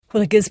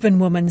Well, a Gisborne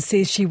woman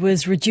says she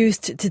was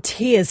reduced to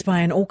tears by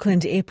an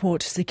Auckland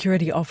airport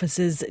security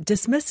officer's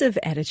dismissive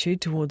attitude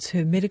towards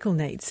her medical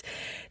needs.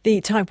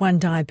 The type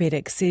 1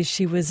 diabetic says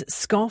she was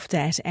scoffed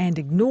at and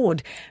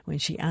ignored when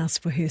she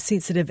asked for her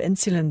sensitive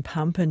insulin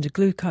pump and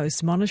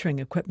glucose monitoring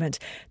equipment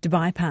to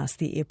bypass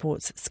the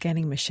airport's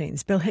scanning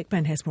machines. Bill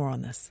Hickman has more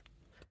on this.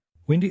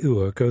 Wendy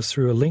Ua goes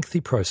through a lengthy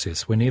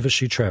process whenever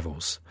she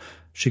travels.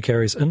 She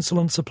carries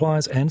insulin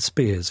supplies and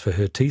spares for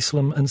her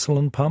T-Slim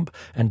insulin pump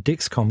and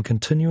Dexcom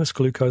continuous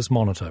glucose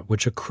monitor,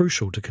 which are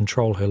crucial to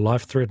control her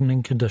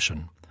life-threatening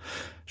condition.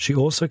 She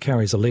also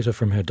carries a letter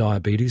from her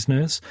diabetes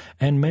nurse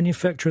and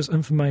manufacturer's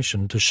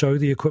information to show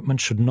the equipment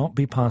should not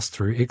be passed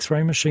through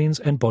X-ray machines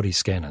and body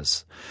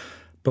scanners.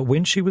 But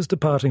when she was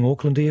departing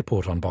Auckland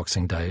Airport on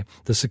Boxing Day,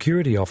 the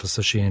security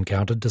officer she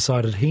encountered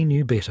decided he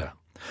knew better.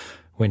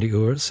 Wendy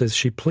Ua says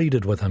she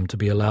pleaded with him to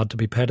be allowed to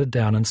be patted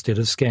down instead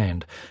of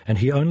scanned, and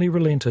he only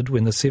relented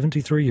when the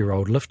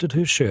 73-year-old lifted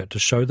her shirt to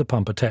show the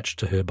pump attached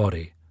to her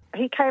body.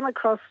 He came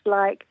across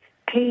like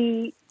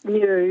he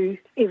knew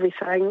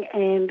everything,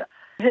 and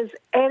his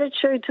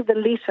attitude to the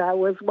letter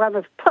was one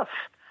of poof.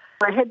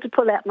 I had to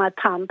pull out my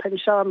pump and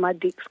show him my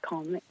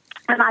Dexcom,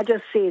 and I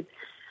just said,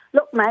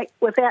 "Look, mate,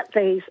 without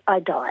these, I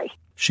die."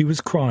 She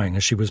was crying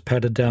as she was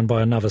patted down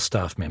by another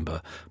staff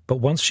member, but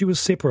once she was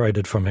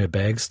separated from her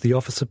bags, the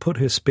officer put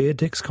her spare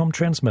Dexcom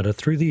transmitter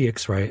through the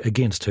X-ray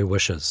against her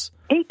wishes.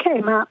 He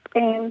came up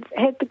and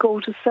had the gall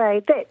to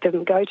say, "That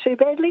didn't go too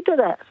badly, did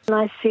it?" And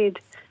I said,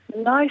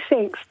 "No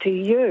thanks to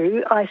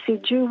you." I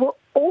said, "You were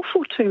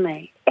awful to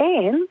me,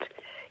 and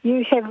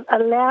you have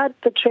allowed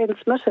the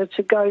transmitter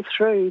to go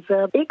through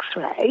the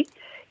X-ray."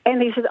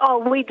 And he said, "Oh,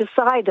 we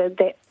decided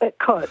that it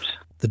could."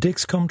 The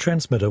Dexcom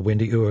transmitter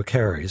Wendy Ua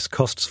carries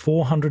costs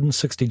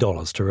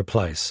 $460 to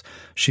replace.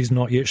 She's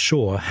not yet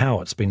sure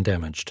how it's been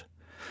damaged.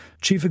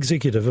 Chief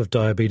Executive of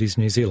Diabetes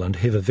New Zealand,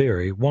 Heather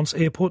Very, wants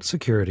airport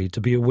security to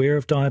be aware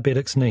of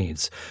diabetics'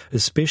 needs,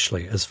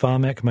 especially as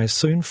Pharmac may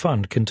soon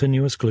fund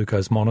continuous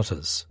glucose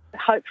monitors.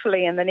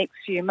 Hopefully in the next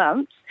few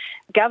months,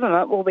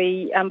 government will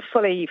be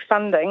fully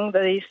funding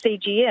the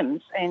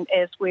CGMs, and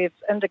as we've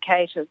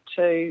indicated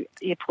to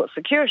airport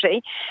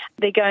security,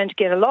 they're going to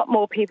get a lot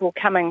more people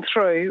coming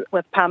through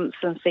with pumps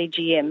and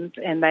CGMs,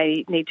 and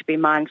they need to be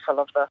mindful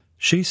of this.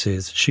 She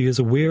says she is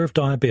aware of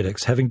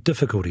diabetics having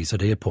difficulties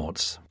at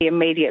airports. He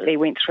immediately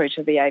went through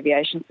to the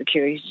aviation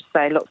security to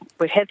say, "Look,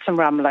 we've had some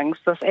rumblings,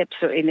 this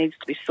absolutely needs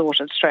to be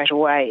sorted straight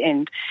away,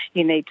 and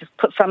you need to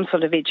put some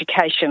sort of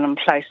education in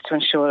place to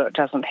ensure it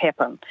doesn't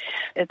happen."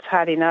 It's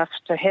hard enough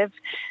to have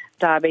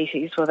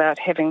diabetes without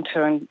having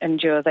to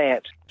endure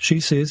that. She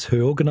says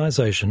her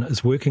organisation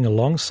is working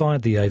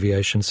alongside the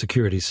Aviation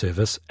Security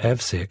Service,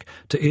 AVSEC,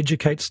 to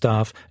educate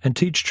staff and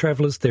teach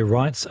travellers their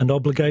rights and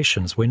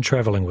obligations when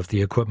travelling with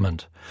the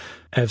equipment.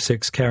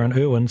 AVSEC's Karen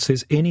Irwin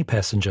says any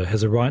passenger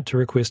has a right to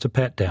request a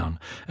pat-down,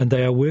 and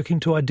they are working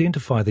to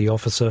identify the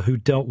officer who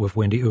dealt with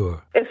Wendy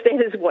Ua. If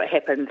that is what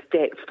happens,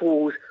 that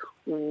falls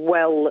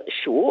well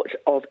short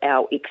of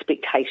our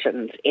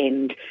expectations,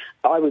 and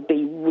I would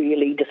be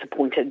really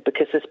disappointed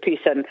because this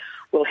person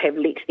will have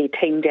let their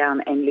team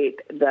down and let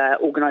the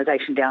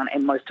organisation down,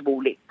 and most of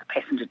all let the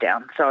passenger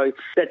down. So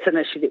that's an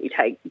issue that we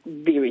take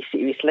very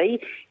seriously,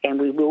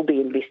 and we will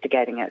be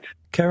investigating it.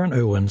 Karen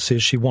Irwin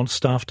says she wants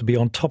staff to be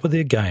on top of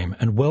their game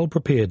and well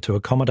prepared to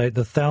accommodate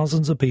the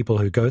thousands of people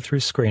who go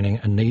through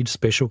screening and need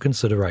special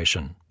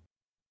consideration.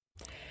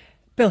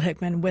 Bill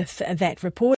Hickman with that report.